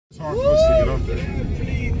hard for us to get up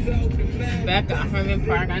there. Back at Herman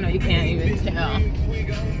Park, I know you can't even tell.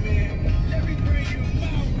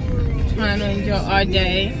 Trying to enjoy our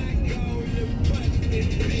day.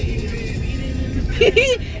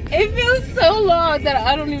 It feels so long that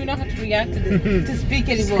I don't even know how to react to speak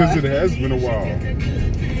anymore. Because it has been a while.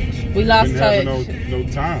 We lost touch. No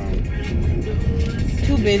time.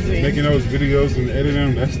 Too busy. Making those videos and editing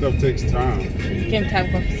them, that stuff takes time. It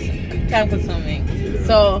time consuming. Yeah.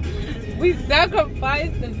 So we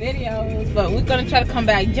sacrificed the videos, but we're gonna try to come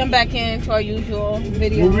back, jump back into our usual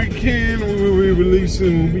video. When we can, we will be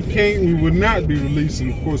releasing. When we can't, we will not be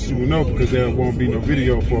releasing. Of course, you will know because there won't be no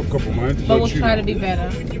video for a couple months. But we'll try to be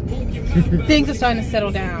better. Things are starting to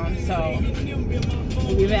settle down, so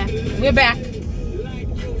we'll be back. We're back.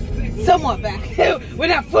 Somewhat back. We're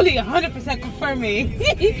not fully 100% confirming.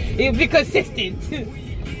 Be consistent.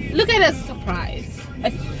 Look at us, surprise. A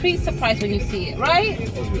treat surprise when you see it, right?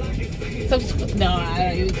 No, I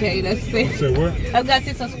don't even care. Let's say. Say what? I was gonna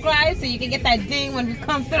say subscribe so you can get that ding when we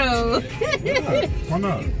come through. Why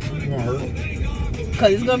not? It won't hurt.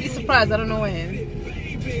 Cause it's gonna be a surprise. I don't know when.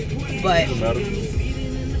 But doesn't matter.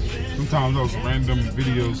 Sometimes those random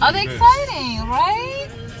videos are they exciting, right?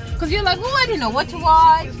 Cause you're like, oh, I didn't know what to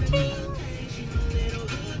watch. Ting.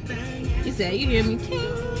 You say, you hear me? Ting.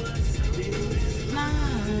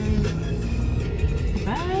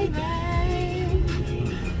 Bye bye.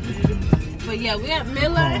 But yeah, we at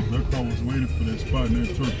Miller. That car was waiting for that spot and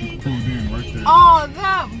that truck just pulled in right there. Oh,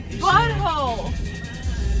 that butthole.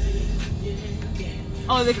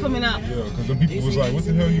 Oh, they're coming up. Yeah, because the people was like, what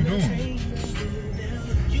the hell are you doing?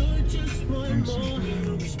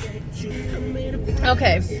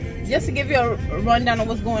 Okay, just to give you a rundown of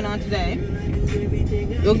what's going on today.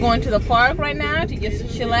 We're going to the park right now to just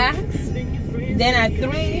chillax. Then at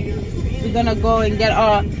 3, we're gonna go and get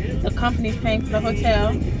the company's paying for the hotel,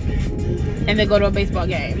 and then go to a baseball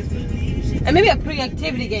game, and maybe a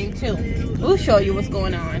pre-activity game too. We'll show you what's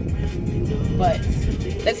going on, but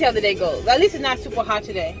let's see how the day goes. At least it's not super hot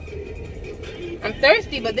today. I'm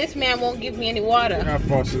thirsty, but this man won't give me any water. Got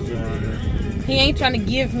faucets around here. He ain't trying to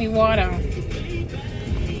give me water.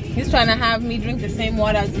 He's trying to have me drink the same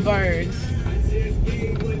water as the birds.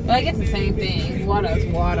 Well, I guess the same thing. Water is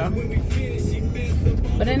water.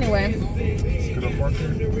 But anyway,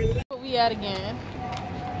 where we at again.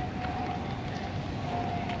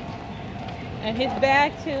 And his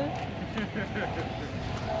bag too.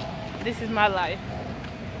 This is my life.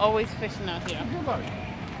 Always fishing out here.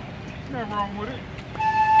 Nothing wrong with it.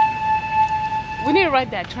 We need to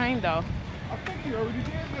ride that train though. I think you already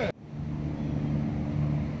did that.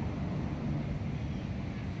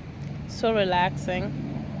 So relaxing.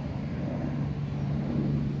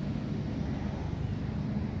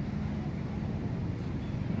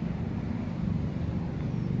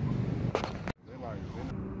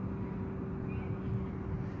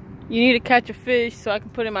 You need to catch a fish so I can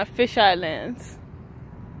put in my fish islands.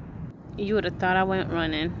 You would have thought I went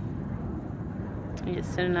running. I'm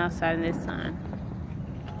just sitting outside in this sun.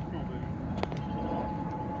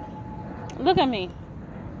 Look at me.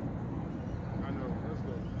 I know, let's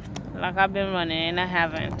go. Like I've been running and I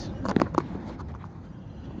haven't.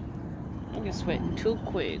 I get sweating too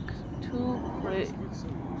quick. Too quick.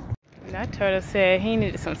 That turtle said he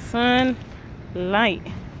needed some sunlight.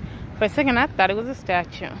 For a second I thought it was a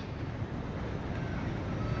statue.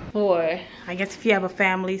 Or I guess if you have a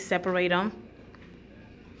family, separate them.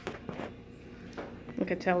 You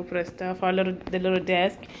can tell we put our stuff, the little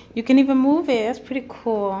desk. You can even move it. It's pretty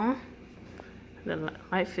cool. The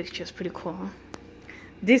light fixture is pretty cool.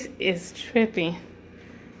 This is trippy.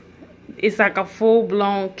 It's like a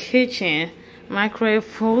full-blown kitchen, microwave,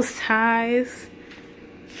 full-size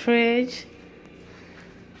fridge.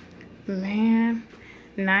 Man,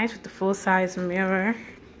 nice with the full-size mirror.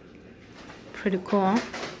 Pretty cool.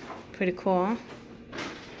 Pretty cool.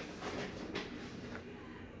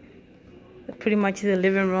 Pretty much the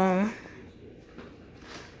living room.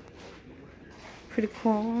 Pretty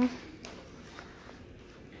cool.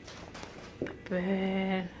 The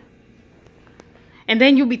bed. And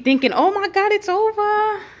then you'll be thinking, oh my God, it's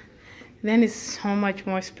over. Then there's so much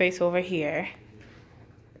more space over here.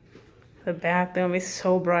 The bathroom is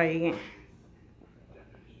so bright.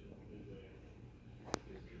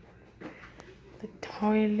 The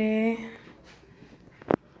toilet.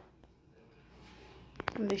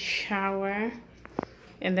 The shower.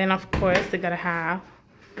 And then of course they gotta have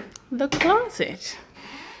the closet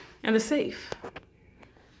and the safe.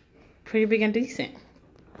 Pretty big and decent.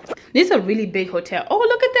 This is a really big hotel. Oh,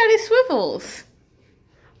 look at that, it swivels.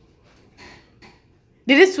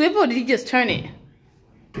 Did it swivel or did he just turn it?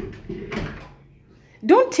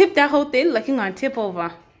 Don't tip that whole thing like you're gonna tip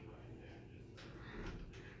over.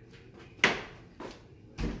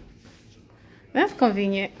 That's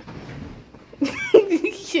convenient.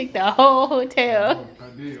 You shake the whole hotel.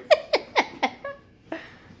 I did.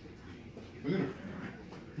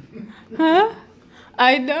 Huh?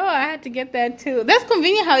 I know, I had to get that too. That's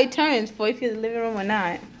convenient how it turns for if you're in the living room or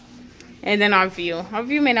not. And then our view. Our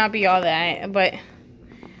view may not be all that, but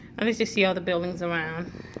at least you see all the buildings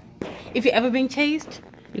around. If you've ever been chased,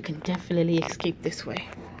 you can definitely escape this way.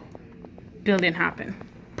 Building hopping.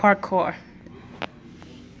 Parkour.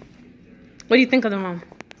 What do you think of the room?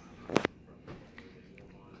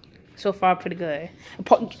 So far, pretty good.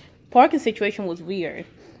 Parking situation was weird.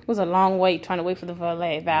 It was a long wait trying to wait for the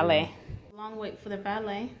valet. Long wait for the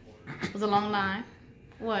valet. It was a long line.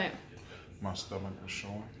 What? My stomach was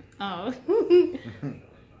showing. Oh.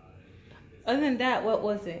 Other than that, what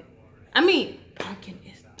was it? I mean, parking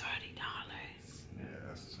is $30. Yeah,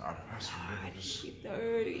 that's ridiculous.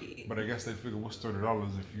 30. But I guess they figure what's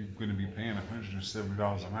 $30 if you're gonna be paying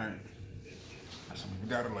 $170 a night. So we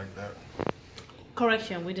got it like that.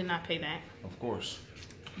 Correction, we did not pay that. Of course.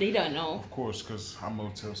 They don't know. Of course, because I'm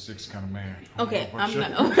Motel 6 kind of man. Okay, I'm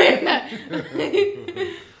not.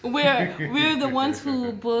 We're the ones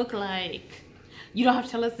who book, like, you don't have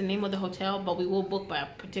to tell us the name of the hotel, but we will book by a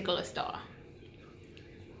particular star.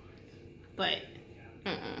 But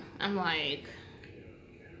I'm like,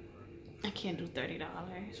 I can't do $30.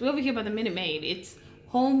 We're over here by the Minute Maid. It's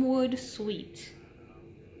Homewood Suite.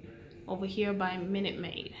 Over here by Minute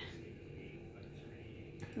Maid.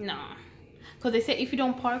 Nah. Because they say if you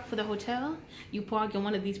don't park for the hotel, you park in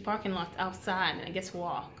one of these parking lots outside and I guess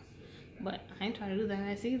walk. But I ain't trying to do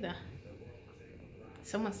that either.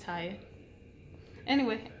 Someone's tired.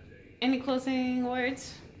 Anyway, any closing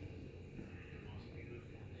words?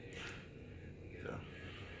 Yeah.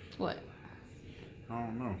 What? I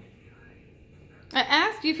don't know. I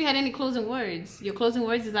asked you if you had any closing words. Your closing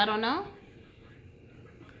words is I don't know?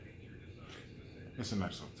 It's a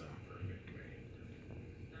nice hotel.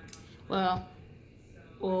 Well,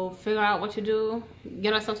 we'll figure out what to do,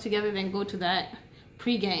 get ourselves together, then go to that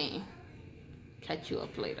pre-game. Catch you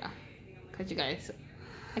up later. Catch you guys.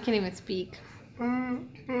 I can't even speak.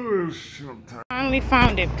 Finally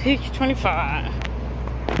found it. Pitch 25.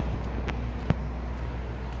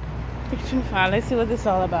 Pitch 25. Let's see what this is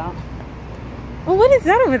all about. Oh, what is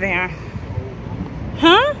that over there?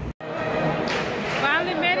 Huh?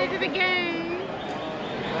 Finally made it to the game.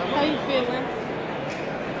 How you feeling?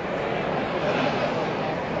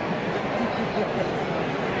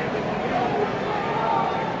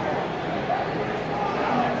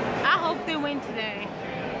 I hope they win today.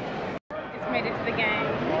 Just made it to the game.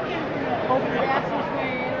 Hopefully the Astros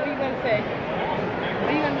win. What are you gonna say? What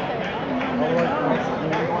are you gonna say?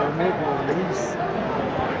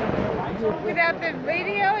 Without the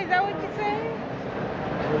radio, is that what you're saying?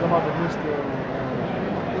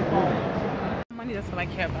 Money, that's what I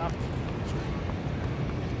care about.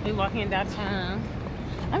 We're walking downtown.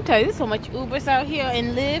 I'm telling you, there's so much Ubers out here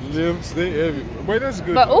and Lyft. Lyft, they everywhere. Wait, that's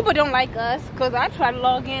good. But though. Uber don't like us because I tried to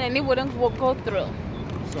log in and it wouldn't go through.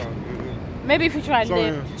 It's all good. Maybe if you try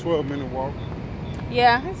Lyft. It's only a 12-minute walk.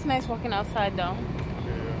 Yeah, it's nice walking outside though.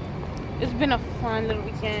 Yeah. It's been a fun little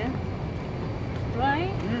weekend.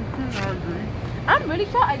 Right? I agree. I'm really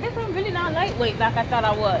sure. I guess I'm really not lightweight like I thought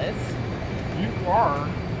I was. You are.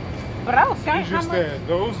 But I was trying. It's just that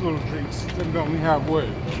those little drinks tend to only have what?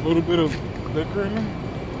 A little bit of liquor in them?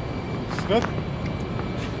 It's nothing.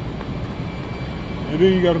 And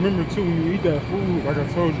then you gotta remember too, when you eat that food, like I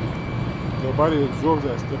told you, your body absorbs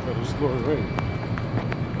that stuff at a slower rate.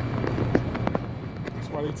 That's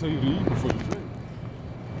why they tell you to eat before you drink.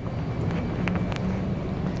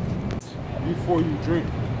 Before you drink.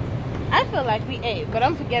 I feel like we ate, but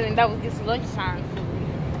I'm forgetting that was just lunchtime food.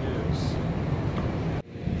 Yes.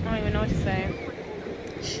 I don't even know what to say.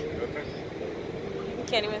 You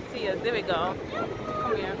can't even see us. There we go.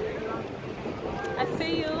 Come here. I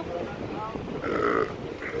see you.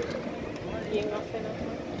 You ain't gonna say nothing?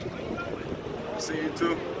 See you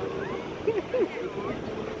too.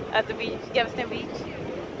 At the beach, Galveston Beach.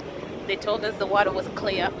 They told us the water was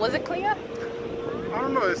clear. Was it clear? I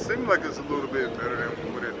don't know, it seemed like it's a little bit better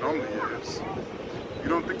than what it normally is. You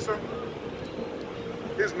don't think so?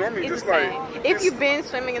 It's normally It's just the same. like... If you've been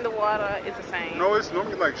swimming in the water, it's the same. No, it's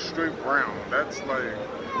normally like straight brown. That's like...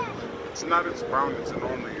 It's not as brown as it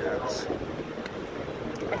normally is.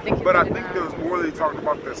 I think But I think there was more they talked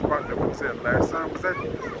about that spot that we said last time. Was that...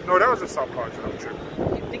 No, that was in South Padre. I'm tripping.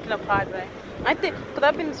 You're thinking of Padre. I think... Because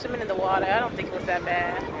I've been swimming in the water. I don't think it was that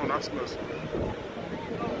bad. Oh, not supposed to.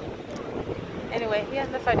 Anyway, yeah,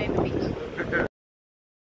 that's our day at the beach.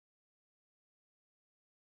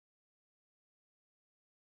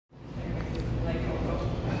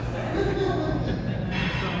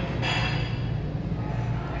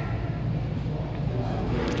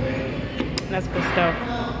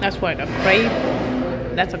 what, a crepe?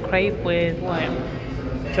 That's a crepe with what?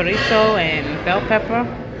 Chorizo and bell pepper.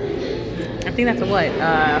 I think that's a what?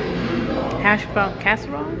 Hash brown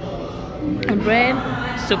casserole and bread.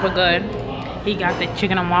 Super good. He got the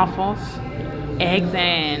chicken and waffles, eggs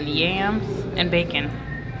and yams and bacon.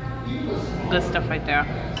 Good stuff right there.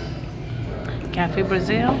 Cafe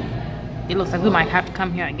Brazil. It looks like we might have to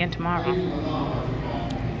come here again tomorrow.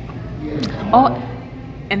 Oh,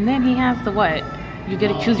 and then he has the what? You get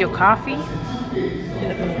to choose your coffee. He's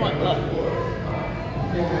at the front, look.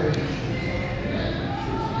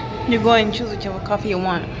 You go ahead and choose whichever coffee you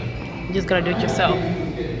want. You just gotta do it yourself.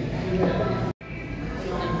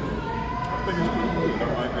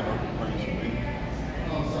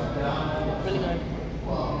 Really good.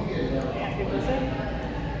 Cafe Brazil.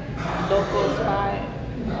 Local spot.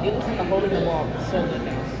 It looks like a hole in the wall. So good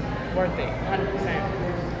though. Worth it. 100%.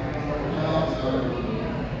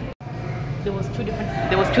 There was two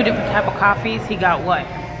different type of coffees. He got what?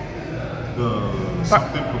 The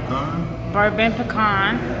something pecan. Bourbon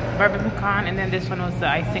pecan, and then this one was the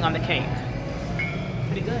icing on the cake.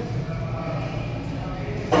 Pretty good.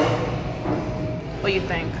 What do you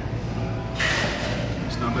think?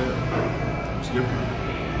 It's not bad. It's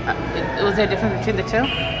different. Was there a difference between the two?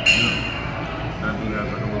 Yeah. That do have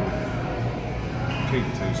like a little cake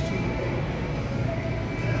taste to it.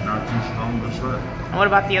 Not too strong, that's right. And what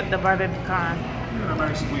about the bourbon pecan? Yeah, that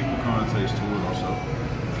nice sweet pecan taste to it also.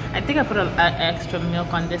 I think I put an extra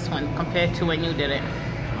milk on this one compared to when you did it.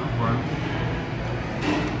 Okay.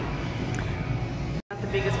 Not the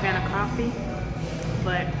biggest fan of coffee,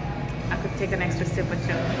 but I could take an extra sip or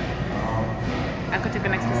two.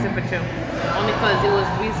 Only because it was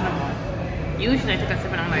reasonable. Usually I take a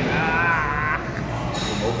sip and I'm like, ah.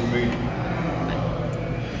 Over me.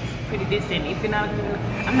 Pretty decent. If you're not,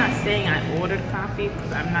 I'm not saying I ordered coffee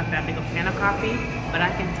because I'm not that big a fan of coffee, but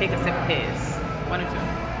I can take a sip of his. 1 or 2.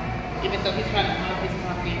 Even though he's trying to have his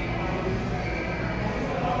coffee.